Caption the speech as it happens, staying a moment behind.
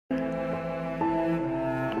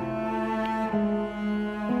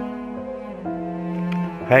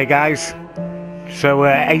Hey guys, so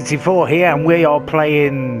EiGhTy4 here, and we are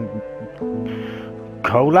playing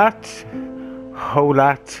KHOLAT.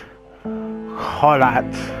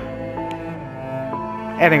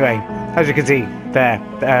 Anyway, as you can see there,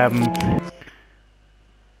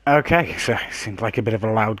 okay, so it seems like a bit of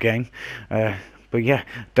a loud game, but yeah,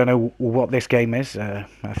 don't know what this game is. I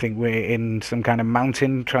think we're in some kind of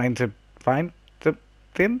mountain trying to find the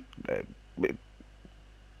thing.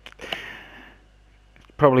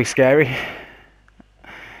 Probably scary,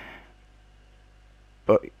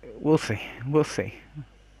 but we'll see.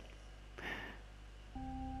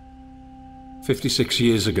 56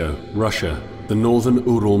 years ago, Russia, the northern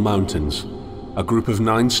Ural Mountains. A group of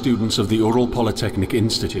 9 students of the Ural Polytechnic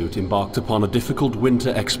Institute embarked upon a difficult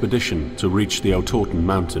winter expedition to reach the Otorten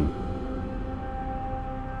mountain.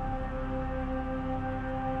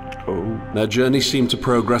 Their journey seemed to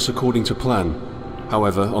progress according to plan.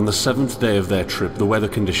 However, on the 7th day of their trip, the weather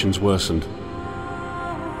conditions worsened.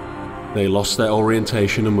 They lost their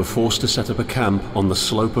orientation and were forced to set up a camp on the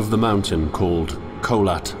slope of the mountain called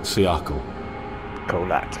KHOLAT.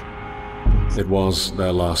 KHOLAT. It was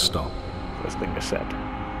their last stop. First thing I said.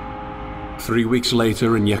 3 weeks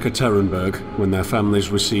later in Yekaterinburg, when their families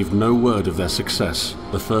received no word of their success,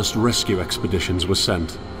 the first rescue expeditions were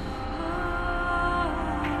sent.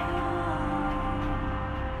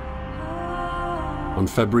 On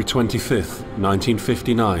February 25th,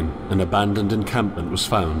 1959, an abandoned encampment was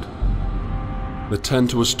found. The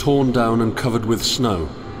tent was torn down and covered with snow,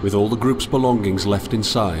 with all the group's belongings left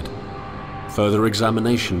inside. Further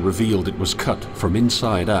examination revealed it was cut from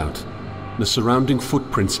inside out. The surrounding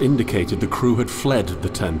footprints indicated the crew had fled the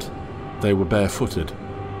tent. They were barefooted.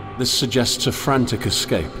 This suggests a frantic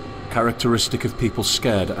escape, characteristic of people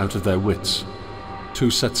scared out of their wits. 2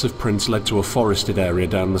 sets of prints led to a forested area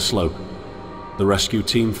down the slope. The rescue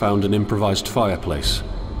team found an improvised fireplace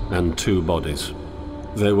and 2 bodies.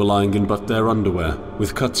 They were lying in but their underwear,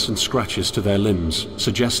 with cuts and scratches to their limbs,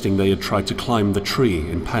 suggesting they had tried to climb the tree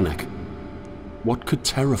in panic. What could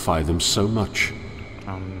terrify them so much?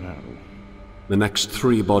 Oh no. The next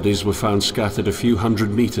 3 bodies were found scattered a few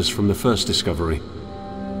hundred meters from the first discovery.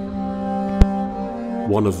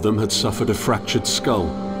 One of them had suffered a fractured skull,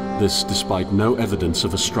 this despite no evidence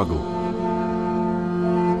of a struggle.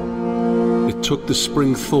 It took the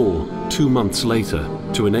spring thaw 2 months later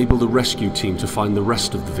to enable the rescue team to find the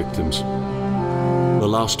rest of the victims. The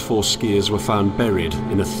last 4 skiers were found buried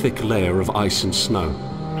in a thick layer of ice and snow.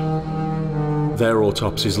 Their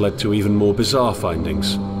autopsies led to even more bizarre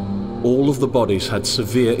findings. All of the bodies had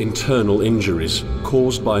severe internal injuries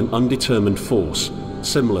caused by an undetermined force,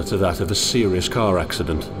 similar to that of a serious car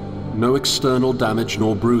accident. No external damage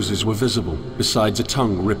nor bruises were visible, besides a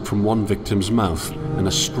tongue ripped from one victim's mouth and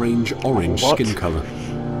a strange orange skin color.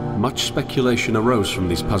 Much speculation arose from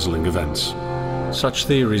these puzzling events. Such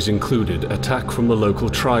theories included attack from the local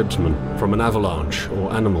tribesmen, from an avalanche, or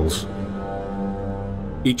animals.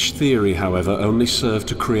 Each theory, however, only served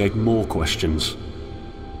to create more questions.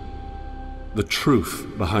 The truth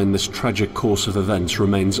behind this tragic course of events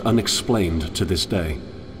remains unexplained to this day.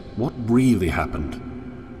 What really happened?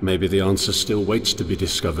 Maybe the answer still waits to be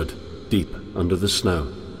discovered, deep under the snow.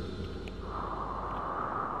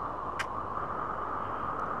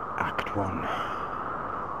 Act 1.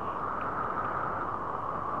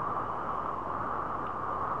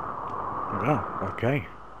 Oh, okay.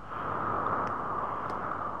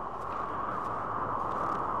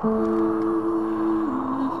 Oh.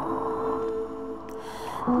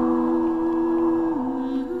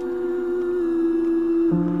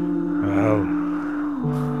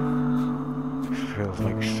 Feels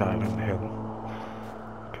like Silent Hill.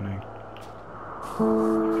 Can I...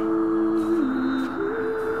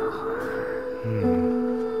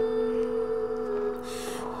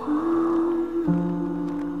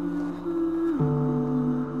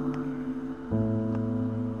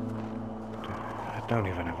 I don't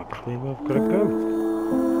even have a clue where I've got to go.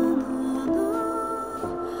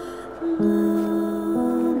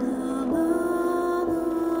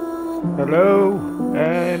 Hello?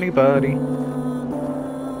 Anybody?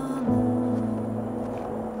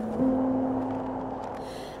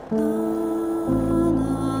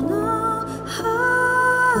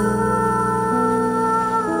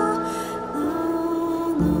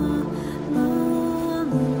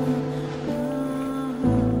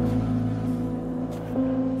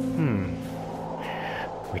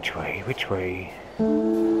 Which way?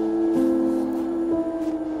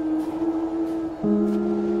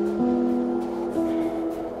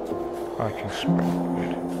 I can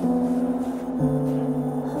spread.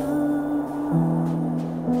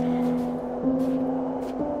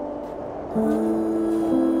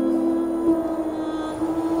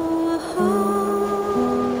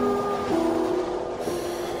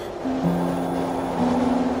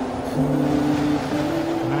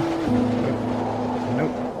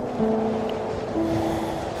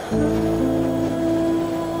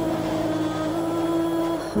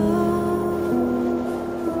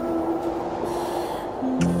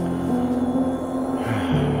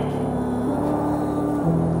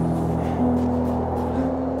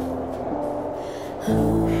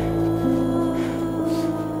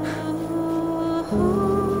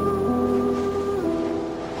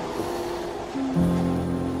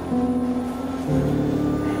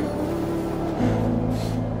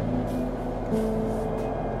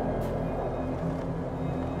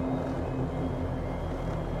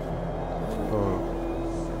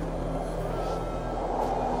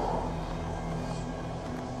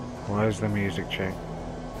 Where's the music check?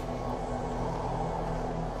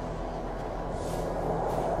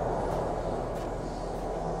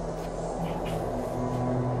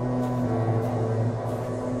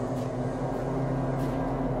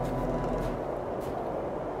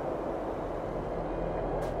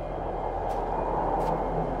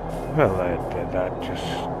 Well, that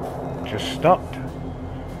just stopped.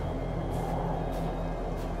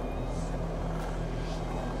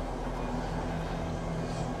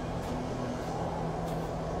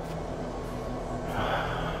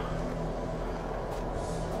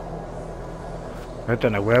 I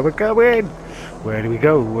don't know where we're going. Where do we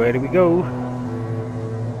go? Where do we go?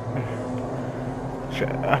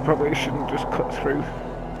 I probably shouldn't just cut through.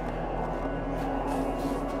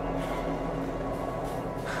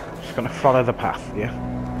 Just gonna follow the path. Yeah,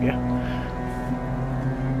 yeah.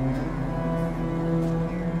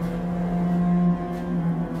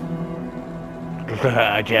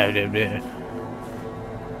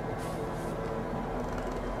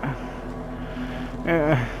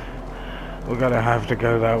 We're gonna have to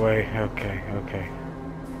go that way. Okay, okay.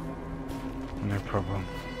 No problem.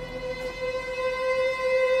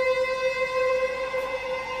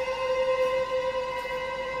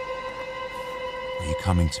 Are you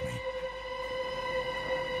coming to me?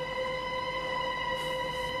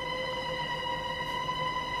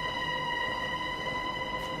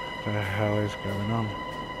 What the hell is going on?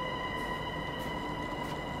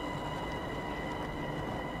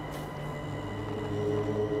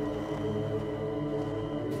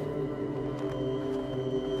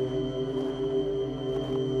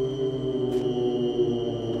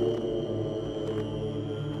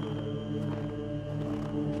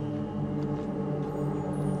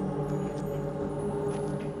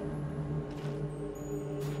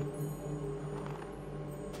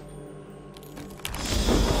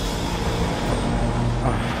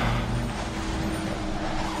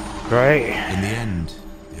 Great. In the end,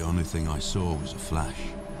 the only thing I saw was a flash.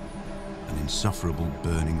 An insufferable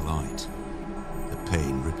burning light. The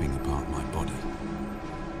pain ripping apart my body.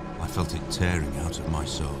 I felt it tearing out of my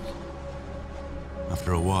soul.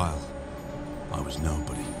 After a while, I was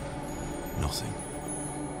nobody. Nothing.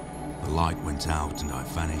 The light went out and I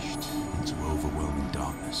vanished into overwhelming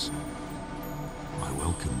darkness. I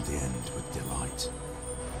welcomed the end with delight.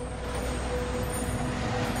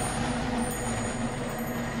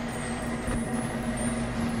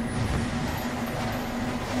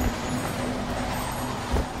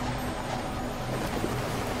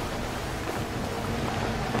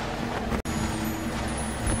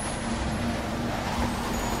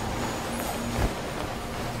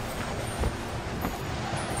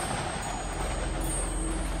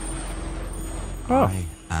 Oh. I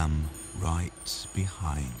am right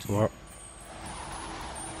behind you. What?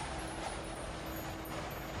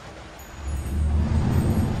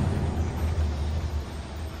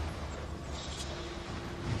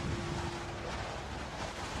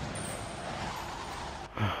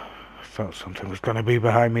 I felt something was going to be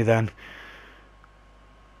behind me then.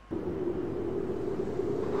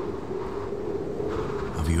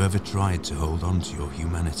 Have you ever tried to hold on to your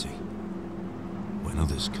humanity? When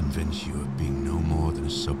others convince you of being no more than a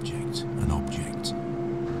subject, an object,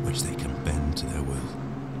 which they can bend to their will.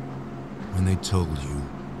 When they told you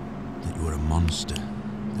that you were a monster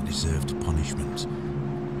that deserved punishment,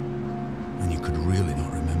 and you could really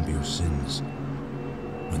not remember your sins.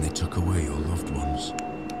 When they took away your loved ones,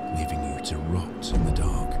 leaving you to rot in the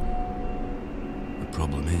dark. The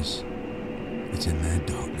problem is that in their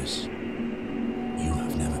darkness, you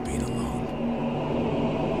have never been alone.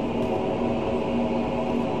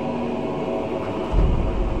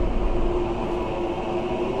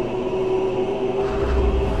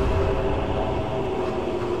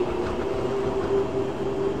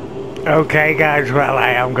 Okay guys, well I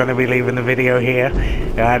am going to be leaving the video here,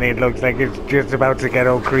 and it looks like it's just about to get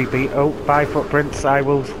all creepy. Oh, bye footprints, I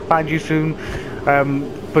will find you soon.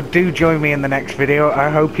 But do join me in the next video. I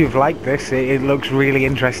hope you've liked this. It looks really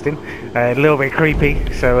interesting, a little bit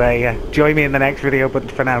creepy. So yeah, join me in the next video. But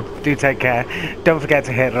for now, do take care. Don't forget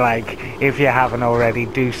to hit like if you haven't already.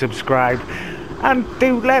 Do subscribe. And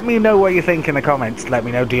do let me know what you think in the comments. Let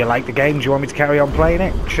me know, do you like the game? Do you want me to carry on playing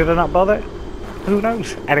it? Should I not bother? Who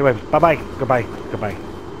knows? Anyway, bye-bye. Goodbye. Goodbye.